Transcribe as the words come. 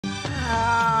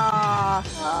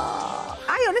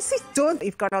honestly don't think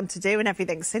you've gone on to do and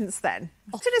everything since then.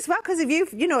 As well, because if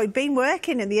you've, been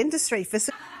working in the industry for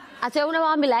so... I don't know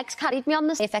how my legs carried me on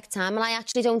this perfect time, and I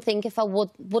actually don't think if I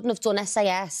wouldn't have done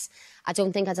SAS, I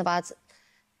don't think I'd have had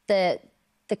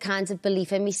the kind of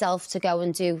belief in myself to go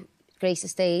and do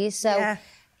Grace's Days. So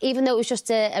even though it was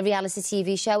just a reality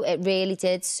TV show, it really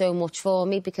did so much for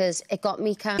me because it got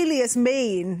me kind of... Really as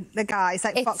mean, the guys,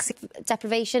 like Foxy...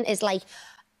 Deprivation is, like,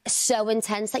 so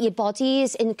intense that your body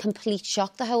is in complete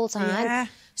shock the whole time. Yeah.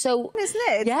 So... Isn't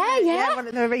it? Yeah.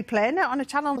 Well, they're replaying it on a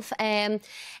channel.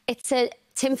 It's a...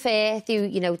 Tim Firth, who,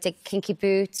 did Kinky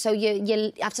Boots, so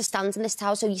you have to stand in this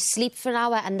tower, so you sleep for an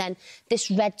hour, and then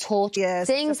this red torch,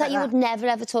 things that you would never,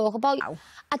 ever talk about. Wow.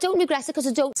 I don't regret it, because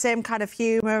I don't... Same kind of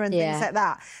humour and things like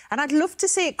that. And I'd love to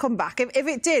see it come back. If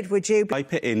it did, would you...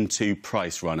 Type it into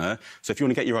Price Runner, so if you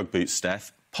want to get your Ugg boots,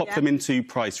 Steph, pop them into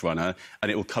Price Runner,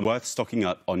 and it will come worth stocking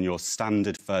up on your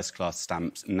standard first-class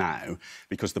stamps now,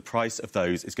 because the price of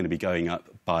those is going to be going up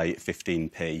by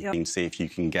 15p. You can see if you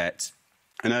can get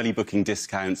an early booking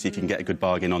discount, see if you can get a good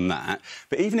bargain on that.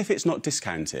 But even if it's not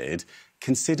discounted,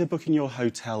 consider booking your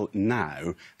hotel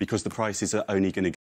now, because the prices are only going to